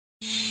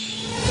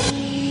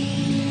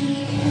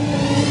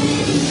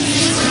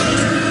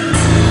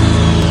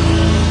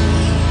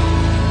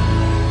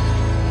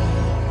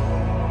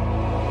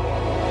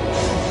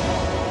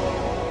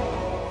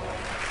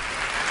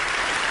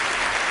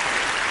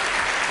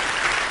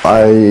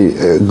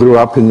I grew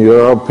up in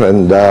Europe,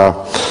 and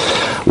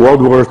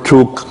World War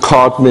II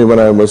caught me when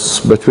I was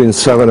between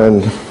 7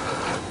 and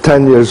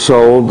 10 years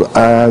old,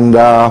 and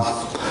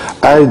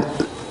I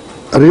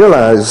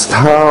realized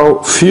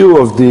how few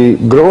of the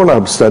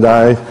grown-ups that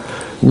I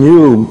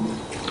knew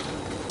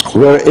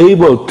were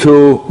able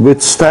to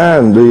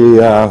withstand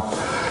the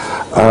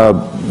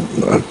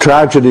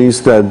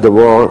tragedies that the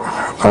war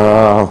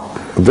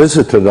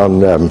visited on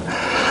them.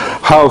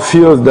 How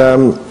few of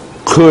them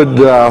could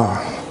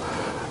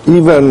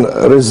even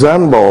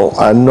resemble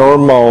a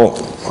normal,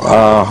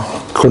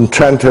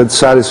 contented,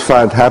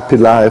 satisfied, happy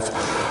life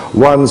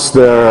once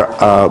their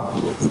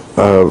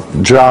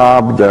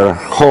job, their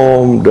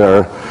home,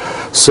 their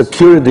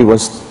security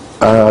was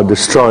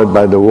destroyed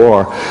by the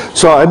war.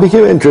 So I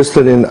became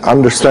interested in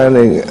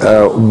understanding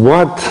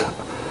what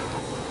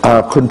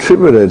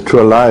contributed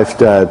to a life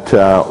that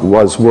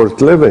was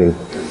worth living.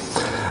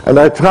 And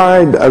I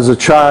tried as a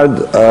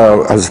child,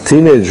 as a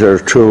teenager,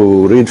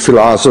 to read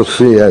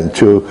philosophy and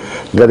to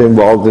get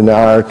involved in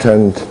art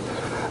and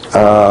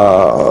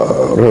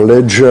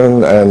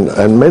religion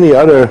and many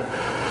other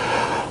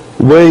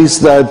ways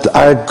that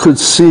I could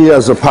see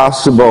as a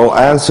possible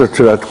answer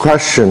to that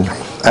question.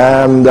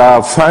 And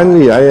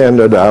finally I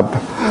ended up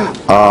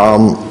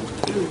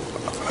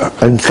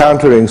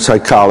encountering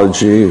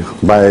psychology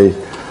by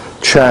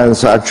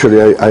chance.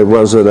 Actually, I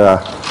was at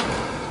a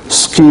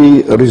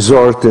ski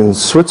resort in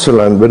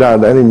Switzerland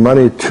without any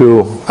money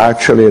to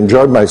actually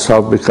enjoy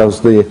myself,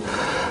 because the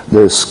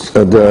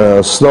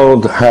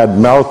snow had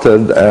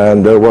melted,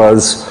 and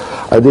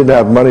I didn't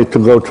have money to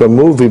go to a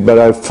movie, but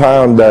I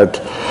found that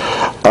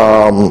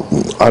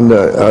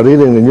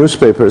reading the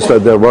newspapers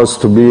that there was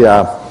to be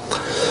a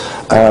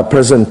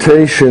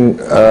presentation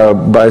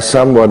by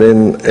someone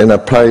in a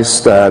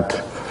place that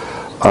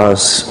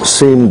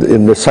seemed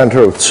in the center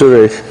of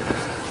Zurich,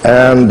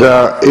 and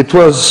it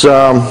was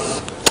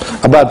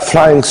about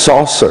flying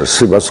saucers.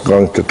 He was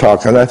going to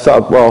talk, and I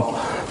thought, well,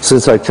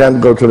 since I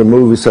can't go to the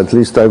movies, at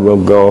least I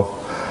will go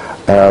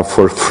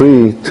for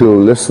free to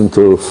listen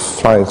to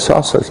flying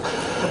saucers.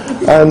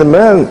 And the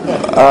man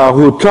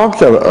who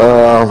talked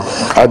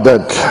at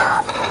that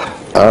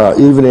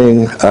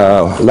evening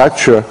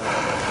lecture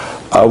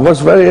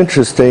was very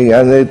interesting,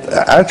 and it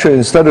actually,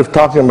 instead of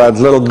talking about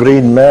little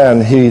green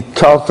man, he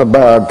talked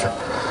about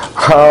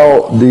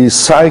how the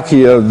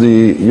psyche of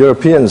the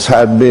Europeans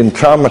had been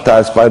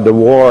traumatized by the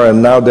war, and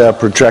now they are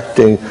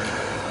projecting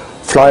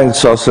flying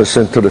saucers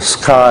into the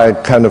sky,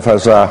 kind of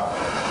as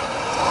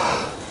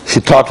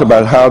he talked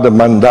about how the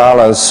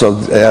mandalas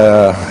of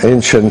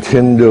ancient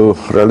Hindu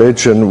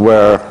religion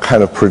were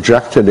kind of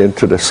projected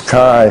into the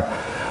sky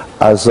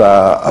as an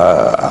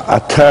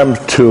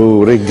attempt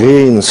to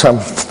regain some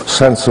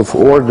sense of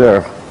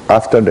order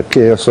after the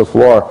chaos of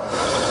war.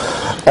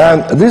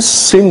 And this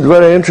seemed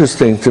very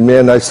interesting to me,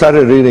 and I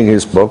started reading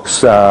his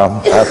books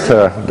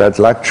after that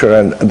lecture,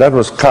 and that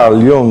was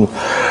Carl Jung,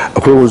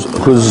 whose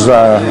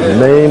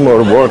name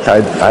or work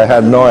I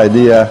had no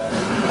idea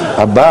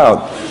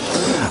about.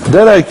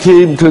 Then I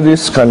came to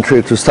this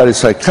country to study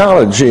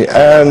psychology,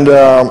 and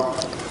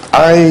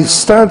I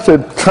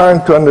started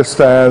trying to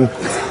understand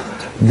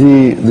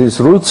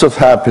these roots of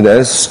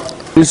happiness.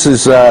 This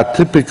is a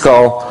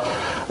typical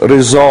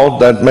result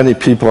that many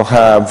people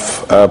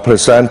have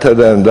presented,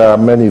 and there are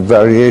many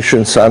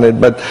variations on it.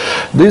 But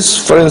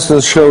this, for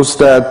instance, shows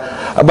that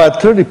about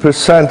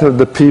 30% of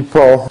the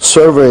people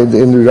surveyed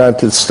in the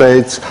United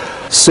States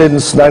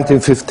since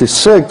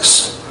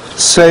 1956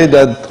 say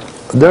that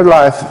their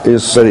life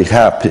is very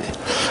happy.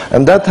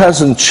 And that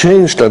hasn't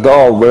changed at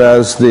all,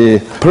 whereas the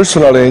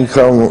personal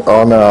income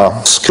on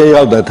a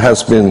scale that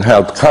has been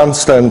held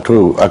constant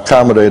to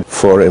accommodate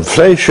for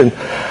inflation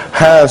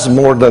has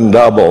more than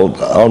doubled,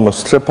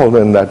 almost tripled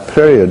in that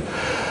period.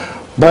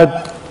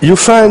 But you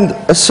find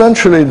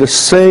essentially the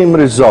same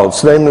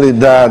results, namely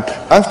that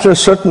after a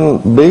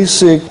certain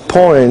basic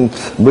point,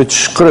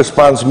 which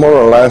corresponds more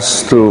or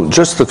less to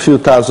just a few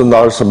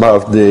 $1,000s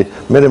above the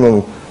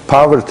minimum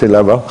poverty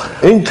level,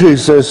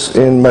 increases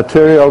in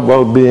material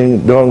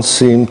well-being don't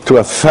seem to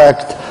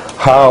affect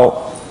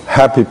how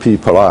happy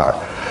people are.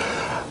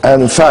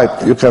 And in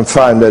fact, you can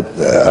find that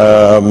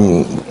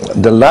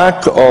the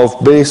lack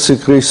of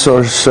basic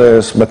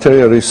resources,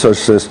 material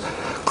resources,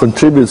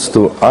 contributes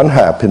to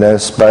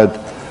unhappiness, but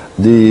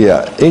the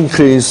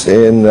increase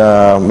in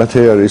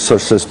material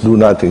resources do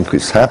not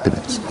increase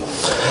happiness.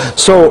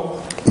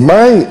 So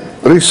my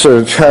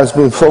research has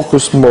been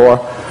focused more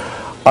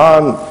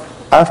on,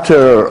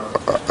 after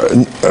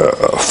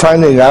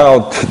finding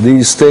out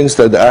these things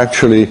that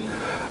actually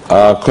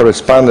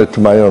corresponded to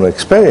my own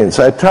experience,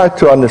 I tried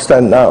to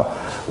understand now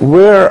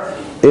where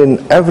in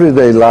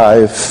everyday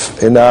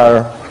life, in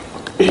our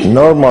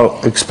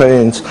normal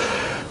experience,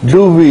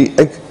 do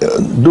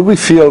we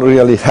feel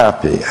really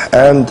happy.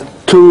 And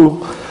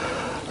to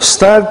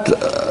start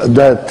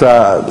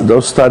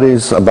those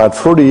studies about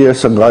 40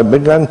 years ago, I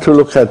began to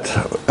look at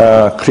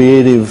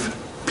creative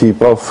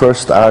people,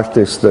 first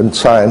artists, then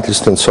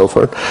scientists and so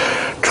forth,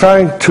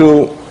 trying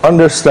to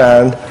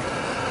understand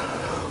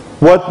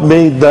what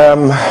made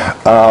them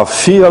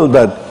feel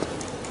that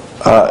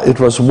it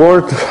was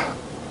worth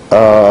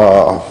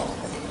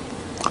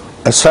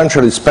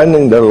essentially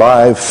spending their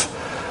life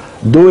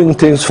doing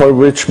things for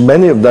which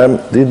many of them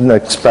didn't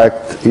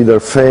expect either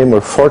fame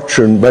or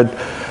fortune, but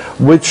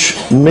which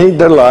made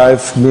their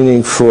life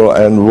meaningful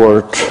and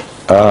worth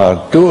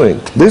doing.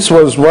 This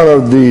was one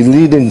of the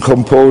leading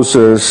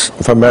composers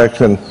of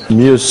American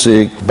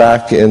music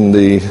back in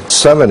the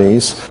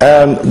 70s,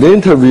 and the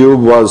interview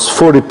was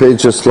 40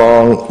 pages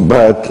long,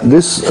 but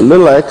this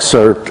little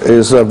excerpt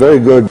is a very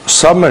good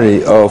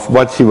summary of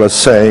what he was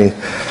saying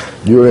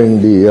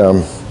during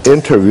the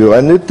interview,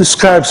 and it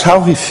describes how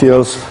he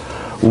feels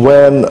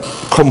when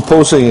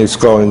composing is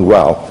going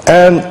well.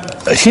 And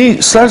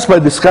he starts by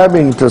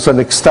describing it as an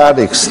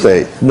ecstatic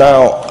state.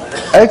 Now,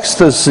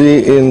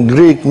 ecstasy in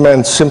Greek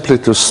meant simply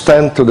to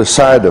stand to the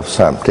side of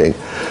something.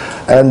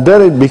 And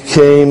then it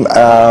became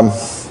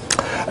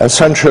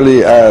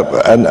essentially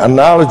an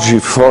analogy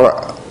for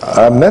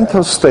a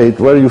mental state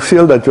where you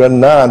feel that you are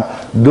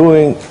not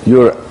doing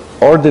your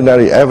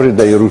ordinary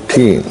everyday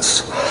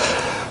routines.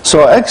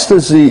 So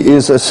ecstasy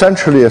is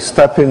essentially a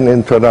stepping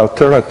into an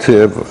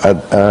alternative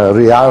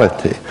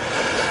reality.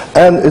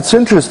 And it's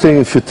interesting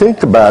if you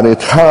think about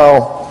it,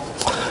 how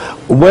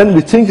when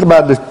we think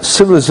about the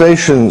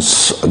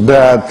civilizations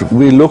that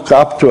we look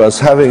up to as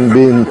having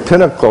been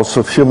pinnacles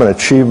of human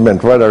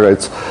achievement, whether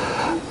it's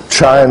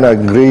China,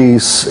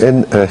 Greece,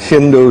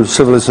 Hindu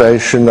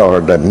civilization, or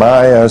the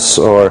Mayas,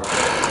 or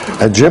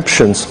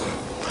Egyptians,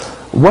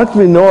 what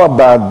we know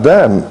about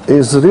them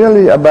is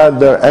really about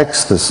their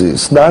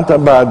ecstasies, not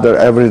about their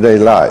everyday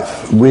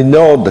life. We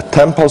know the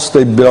temples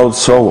they built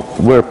so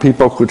where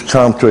people could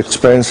come to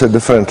experience a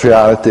different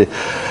reality.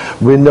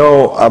 We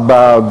know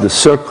about the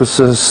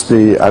circuses,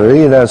 the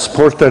arenas,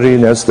 sport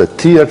arenas, the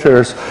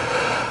theaters.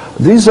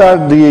 These are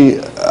the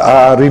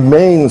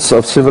remains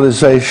of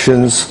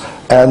civilizations,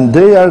 and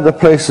they are the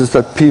places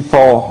that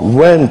people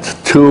went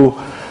to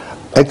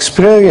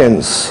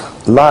experience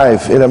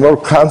life in a more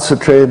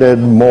concentrated,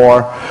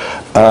 more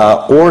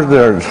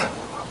ordered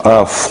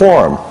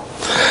form.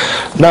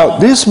 Now,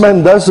 this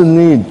man doesn't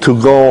need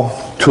to go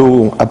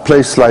to a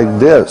place like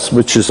this,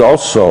 which is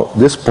also,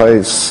 this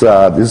place,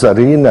 this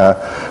arena,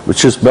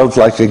 which is built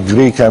like a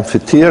Greek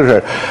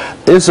amphitheater,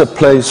 is a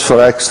place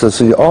for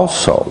ecstasy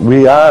also.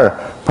 We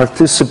are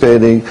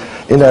participating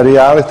in a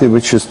reality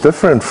which is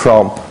different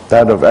from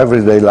that of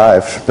everyday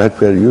life that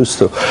we're used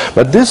to.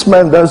 But this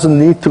man doesn't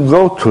need to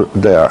go to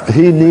there.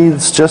 He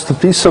needs just a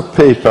piece of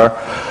paper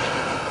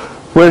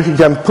where he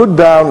can put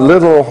down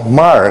little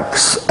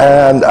marks,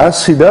 and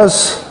as he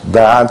does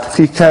that,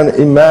 he can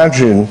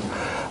imagine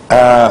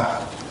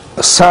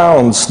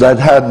sounds that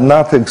had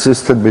not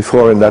existed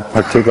before in that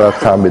particular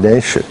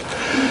combination.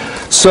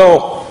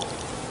 So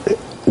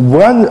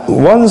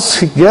once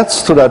he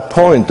gets to that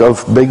point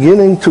of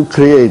beginning to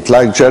create,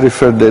 like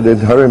Jennifer did in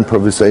her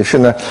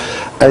improvisation,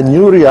 a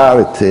new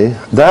reality,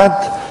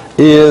 that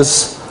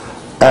is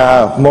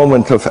a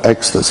moment of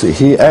ecstasy.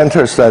 He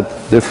enters that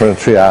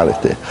different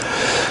reality.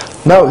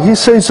 Now, he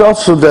says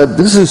also that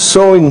this is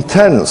so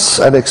intense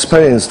an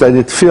experience that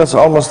it feels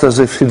almost as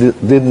if he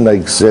didn't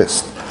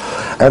exist.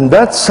 And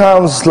that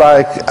sounds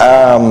like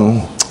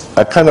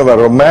a kind of a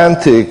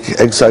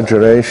romantic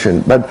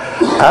exaggeration, but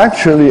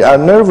actually our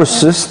nervous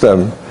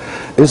system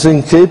is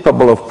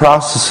incapable of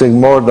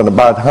processing more than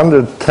about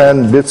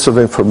 110 bits of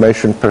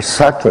information per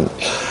second.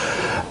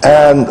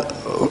 And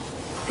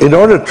in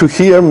order to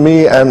hear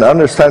me and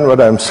understand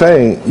what I'm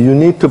saying, you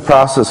need to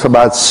process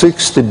about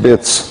 60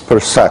 bits per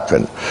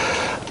second.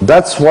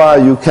 That's why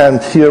you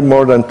can't hear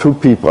more than two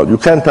people. You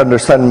can't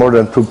understand more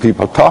than two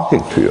people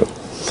talking to you.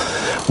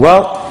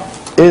 Well,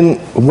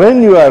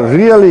 when you are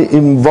really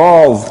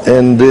involved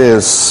in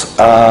this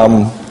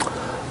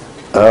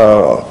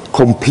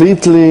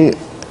completely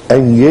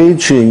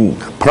engaging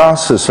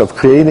process of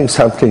creating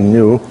something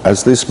new,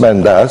 as this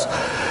man does,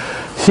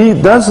 he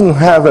doesn't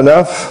have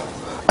enough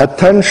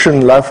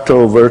attention left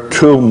over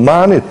to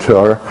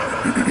monitor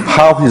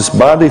how his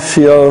body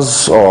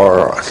feels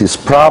or his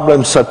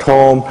problems at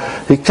home.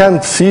 He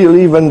can't feel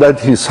even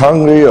that he's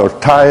hungry or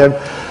tired.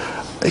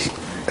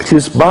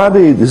 His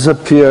body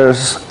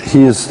disappears,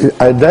 his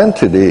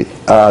identity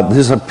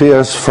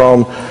disappears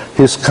from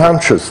his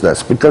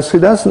consciousness, because he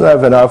doesn't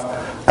have enough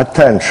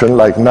attention,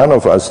 like none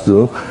of us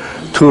do,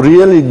 to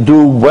really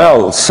do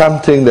well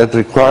something that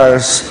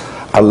requires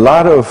a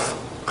lot of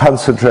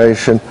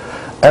concentration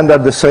and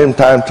at the same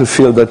time to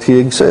feel that he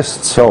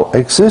exists. So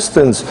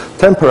existence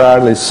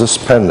temporarily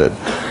suspended.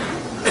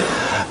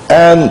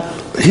 And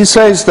he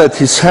says that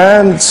his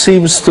hand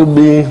seems to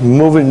be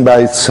moving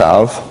by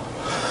itself.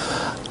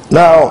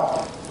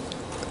 Now,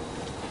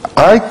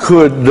 I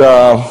could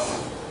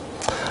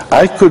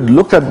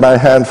look at my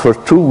hand for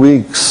 2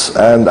 weeks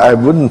and I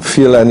wouldn't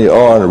feel any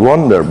awe and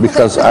wonder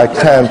because I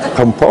can't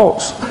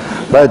compose.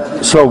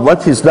 But so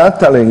what he's not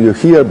telling you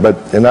here,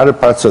 but in other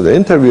parts of the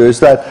interview, is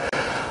that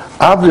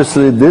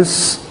obviously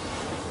this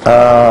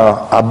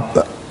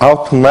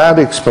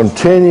automatic,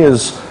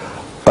 spontaneous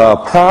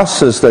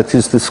process that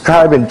he's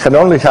describing can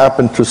only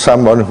happen to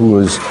someone who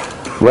is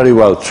very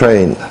well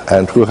trained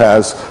and who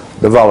has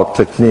developed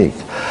technique.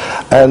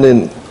 And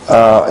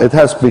it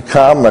has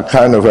become a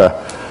kind of a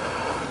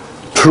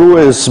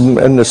truism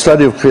in the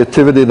study of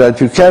creativity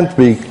that you can't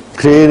be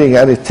creating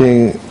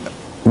anything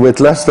with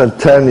less than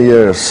 10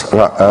 years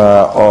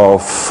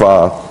of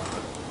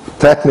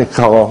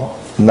technical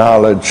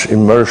knowledge,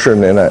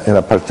 immersion in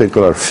a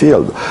particular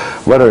field.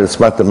 Whether it's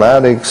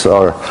mathematics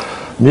or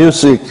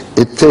music,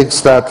 it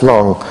takes that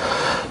long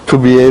to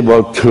be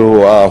able to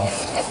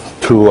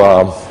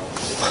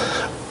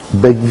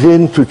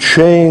begin to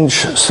change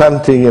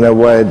something in a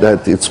way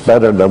that it's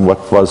better than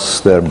what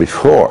was there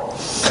before.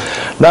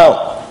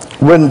 Now,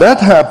 when that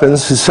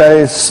happens, he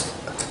says,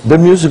 the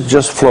music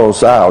just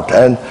flows out.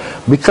 And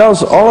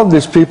because all of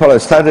these people I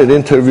started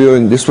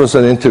interviewing, this was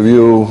an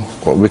interview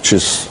which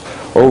is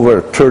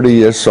over 30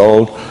 years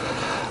old,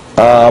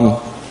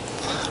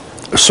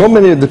 so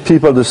many of the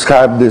people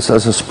describe this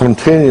as a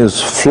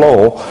spontaneous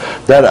flow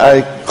that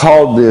I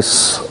call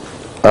this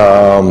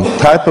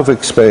type of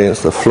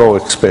experience the flow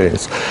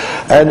experience.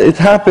 And it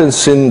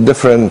happens in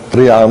different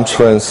realms.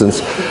 For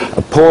instance,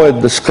 a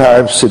poet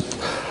describes it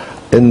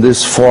in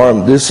this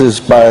form. This is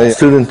by a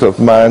student of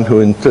mine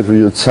who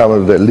interviewed some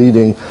of the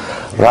leading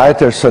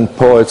writers and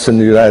poets in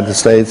the United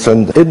States,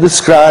 and it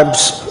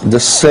describes the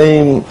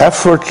same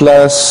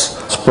effortless,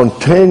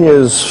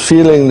 spontaneous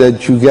feeling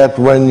that you get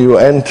when you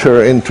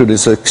enter into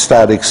this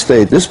ecstatic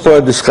state. This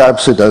poet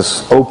describes it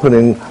as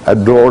opening a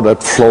door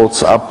that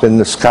floats up in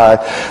the sky.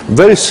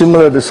 Very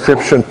similar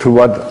description to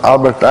what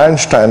Albert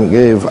Einstein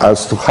gave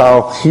as to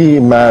how he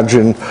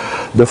imagined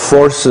the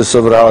forces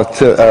of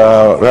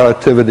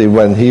relativity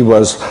when he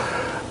was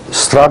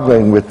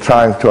struggling with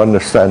trying to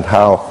understand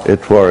how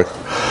it worked.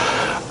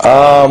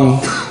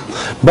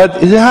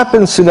 But it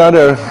happens in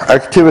other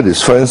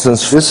activities. For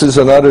instance, this is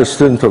another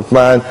student of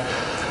mine,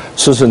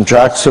 Susan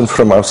Jackson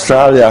from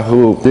Australia,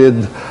 who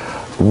did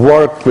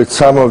work with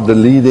some of the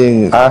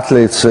leading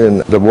athletes in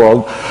the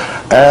world.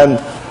 And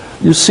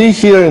you see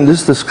here in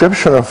this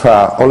description of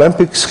an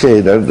Olympic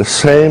skater the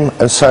same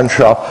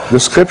essential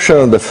description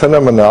of the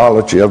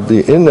phenomenology of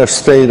the inner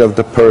state of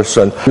the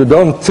person. You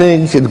don't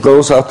think, it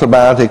goes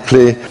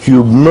automatically.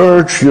 You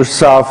merge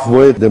yourself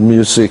with the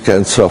music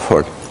and so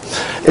forth.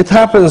 It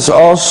happens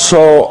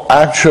also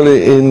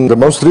actually in the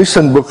most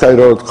recent book I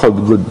wrote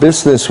called Good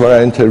Business, where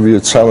I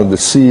interviewed some of the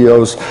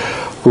CEOs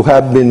who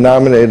have been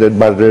nominated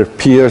by their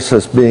peers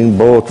as being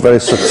both very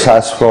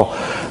successful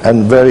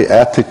and very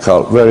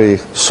ethical, very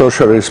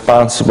socially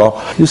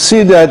responsible. You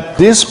see that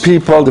these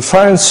people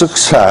define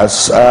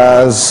success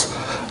as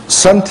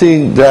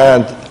something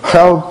that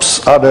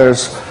helps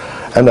others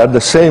and at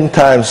the same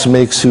time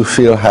makes you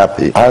feel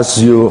happy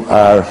as you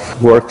are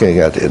working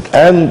at it.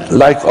 And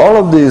like all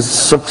of these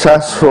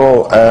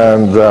successful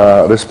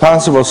and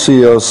responsible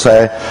CEOs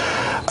say,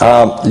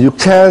 you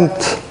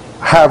can't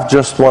have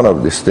just one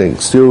of these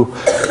things to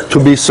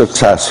be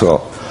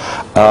successful.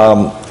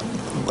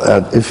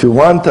 If you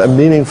want a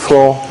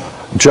meaningful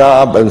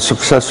job and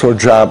successful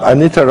job,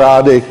 Anita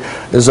Roddick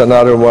is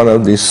another one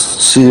of these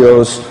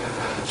CEOs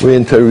we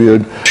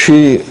interviewed.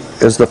 She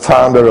is the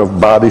founder of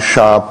Body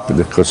Shop,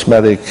 the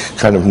cosmetic,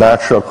 kind of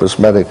natural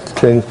cosmetic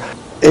thing.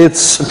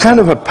 It's kind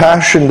of a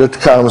passion that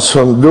comes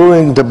from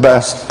doing the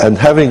best and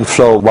having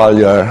flow while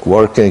you're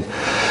working.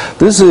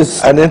 This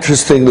is an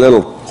interesting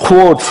little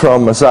quote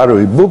from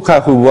Masaru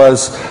Ibuka, who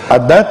was,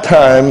 at that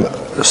time,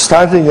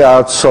 starting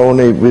out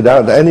Sony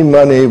without any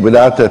money,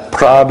 without a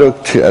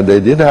product.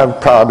 They didn't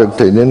have product,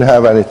 they didn't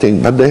have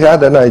anything, but they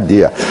had an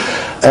idea.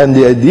 And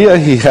the idea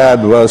he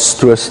had was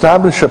to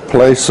establish a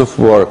place of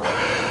work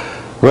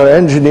where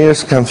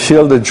engineers can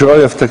feel the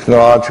joy of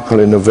technological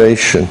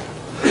innovation,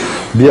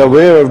 be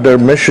aware of their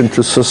mission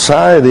to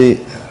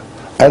society,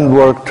 and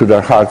work to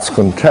their heart's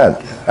content.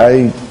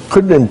 I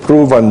couldn't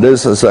improve on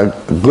this as a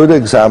good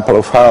example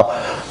of how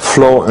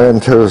flow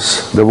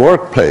enters the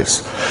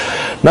workplace.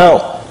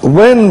 Now,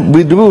 when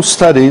we do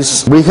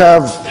studies, we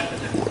have,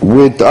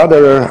 with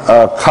other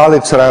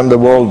colleagues around the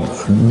world,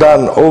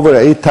 done over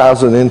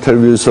 8,000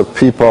 interviews of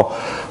people,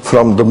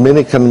 from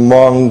Dominican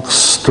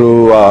monks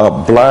to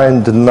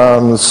blind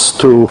nuns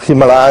to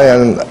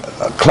Himalayan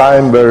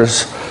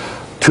climbers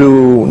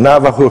to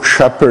Navajo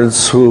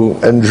shepherds who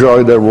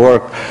enjoy their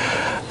work.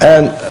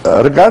 And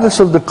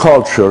regardless of the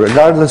culture,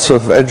 regardless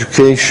of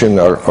education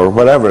or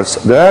whatever,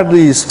 there are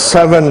these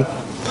 7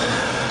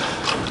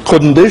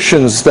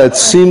 conditions that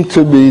seem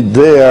to be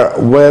there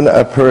when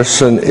a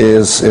person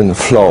is in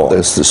flow.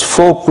 There's this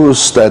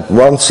focus that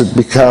once it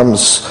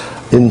becomes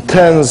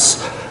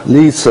intense,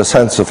 leads to a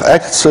sense of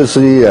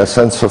ecstasy, a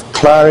sense of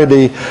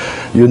clarity.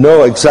 You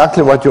know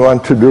exactly what you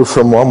want to do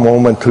from one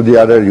moment to the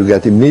other. You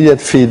get immediate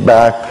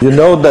feedback. You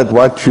know that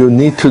what you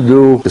need to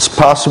do is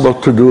possible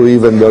to do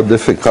even though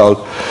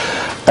difficult.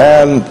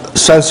 And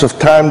sense of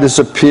time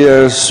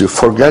disappears. You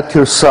forget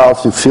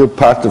yourself. You feel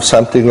part of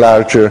something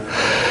larger.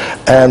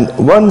 And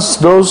once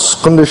those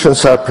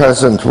conditions are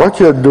present,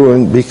 what you're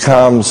doing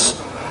becomes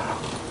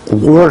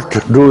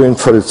worth doing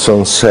for its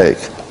own sake.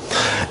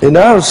 In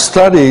our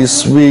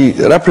studies, we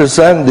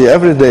represent the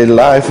everyday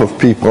life of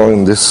people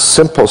in this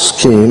simple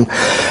scheme,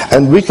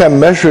 and we can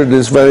measure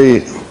this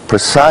very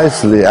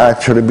precisely,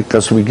 actually,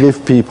 because we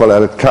give people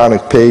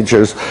electronic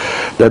pagers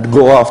that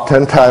go off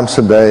 10 times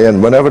a day,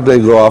 and whenever they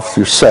go off,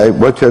 you say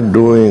what you're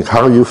doing,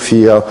 how you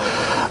feel,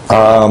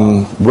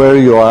 where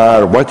you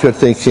are, what you're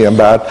thinking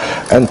about.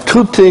 And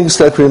two things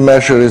that we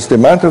measure is the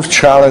amount of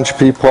challenge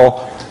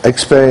people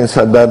experience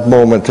at that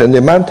moment and the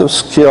amount of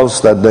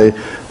skills that they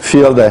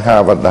feel they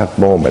have at that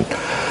moment.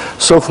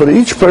 So for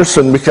each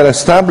person, we can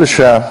establish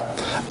a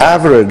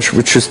average,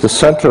 which is the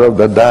center of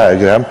the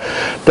diagram.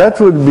 That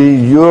would be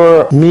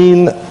your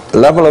mean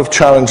level of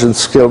challenge and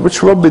skill,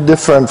 which will be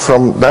different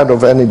from that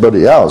of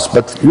anybody else.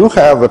 But you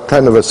have a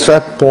kind of a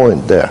set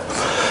point there,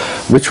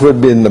 which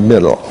would be in the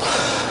middle.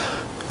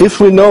 If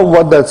we know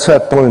what that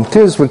set point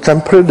is, we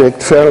can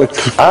predict fairly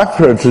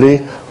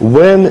accurately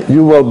when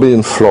you will be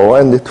in flow,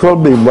 and it will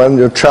be when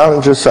your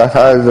challenges are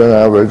higher than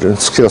average and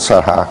skills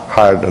are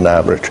higher than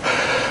average.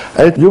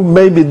 And you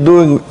may be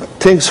doing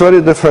things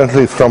very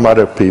differently from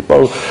other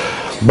people,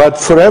 but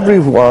for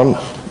everyone,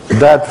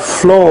 that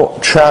flow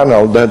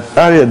channel, that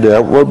area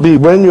there, will be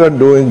when you are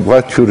doing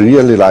what you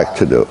really like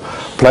to do.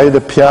 Play the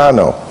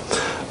piano,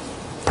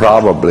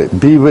 probably.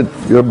 Be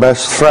with your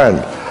best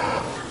friend.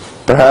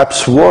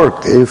 Perhaps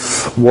work,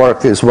 if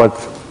work is what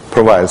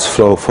provides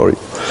flow for you.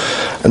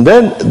 And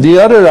then the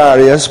other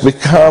areas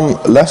become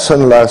less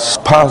and less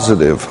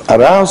positive.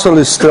 Arousal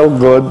is still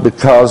good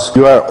because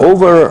you are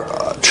over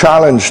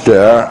challenged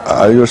there.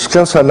 Your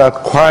skills are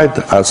not quite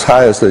as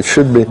high as they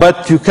should be,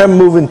 but you can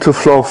move into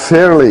flow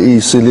fairly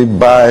easily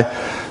by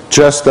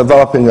just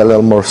developing a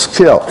little more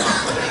skill.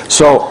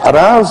 So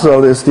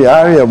arousal is the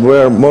area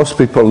where most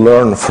people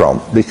learn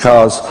from,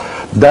 because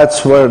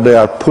that's where they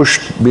are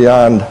pushed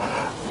beyond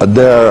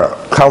their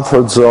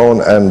comfort zone,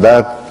 and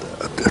that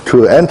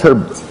to enter,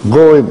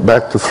 going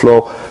back to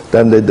flow,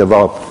 then they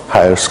develop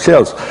higher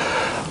skills.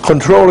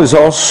 Control is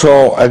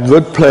also a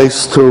good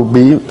place to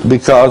be,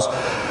 because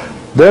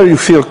there you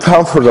feel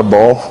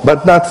comfortable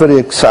but not very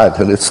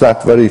excited. It's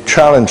not very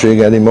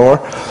challenging anymore.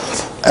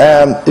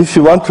 And if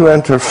you want to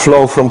enter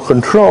flow from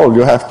control,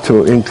 you have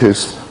to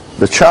increase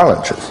the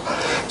challenges.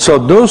 So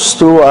those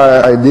two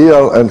are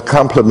ideal and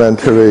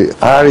complementary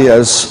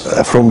areas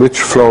from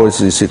which flow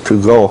is easy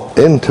to go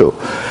into.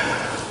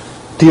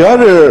 The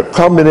other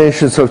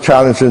combinations of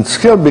challenge and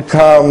skill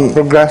become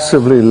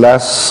progressively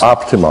less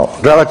optimal.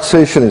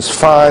 Relaxation is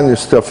fine, you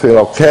still feel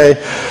okay.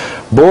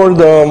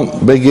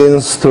 Boredom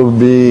begins to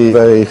be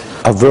very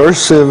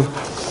aversive,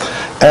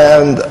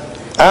 and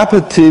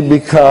apathy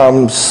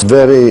becomes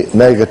very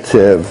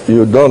negative.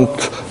 You don't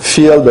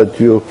feel that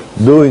you're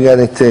doing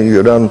anything,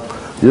 you don't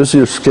use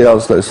your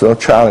skills, there's no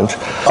challenge.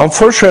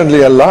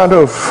 Unfortunately, a lot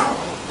of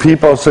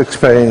people's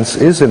experience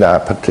is in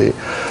apathy.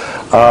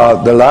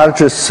 The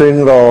largest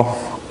single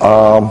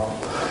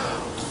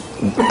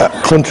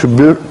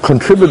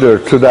contributor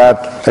to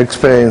that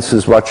experience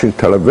is watching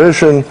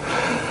television.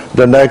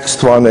 The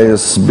next one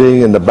is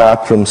being in the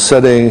bathroom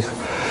sitting.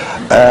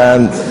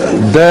 And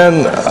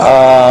then,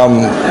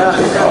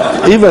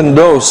 even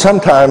though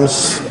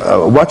sometimes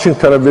watching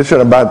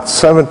television about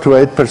 7 to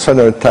 8%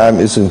 of the time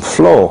is in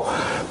flow,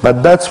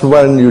 but that's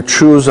when you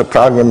choose a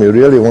program you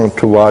really want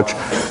to watch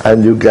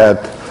and you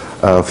get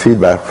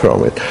feedback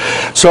from it.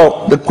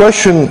 So the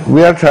question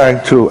we are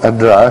trying to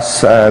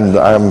address, and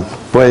I'm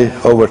way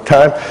over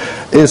time,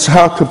 is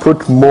how to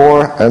put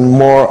more and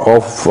more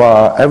of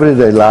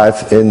everyday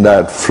life in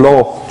that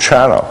flow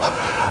channel.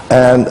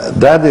 And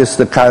that is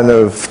the kind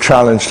of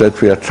challenge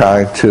that we are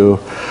trying to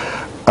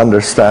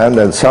understand.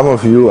 And some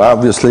of you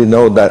obviously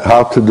know that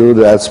how to do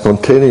that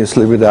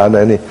spontaneously without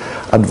any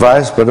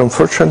advice, but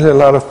unfortunately a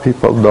lot of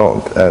people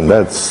don't. And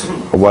that's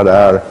what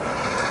our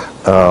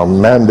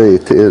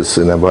mandate is,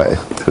 in a way,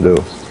 to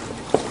do.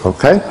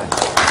 Okay?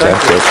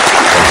 Thank you.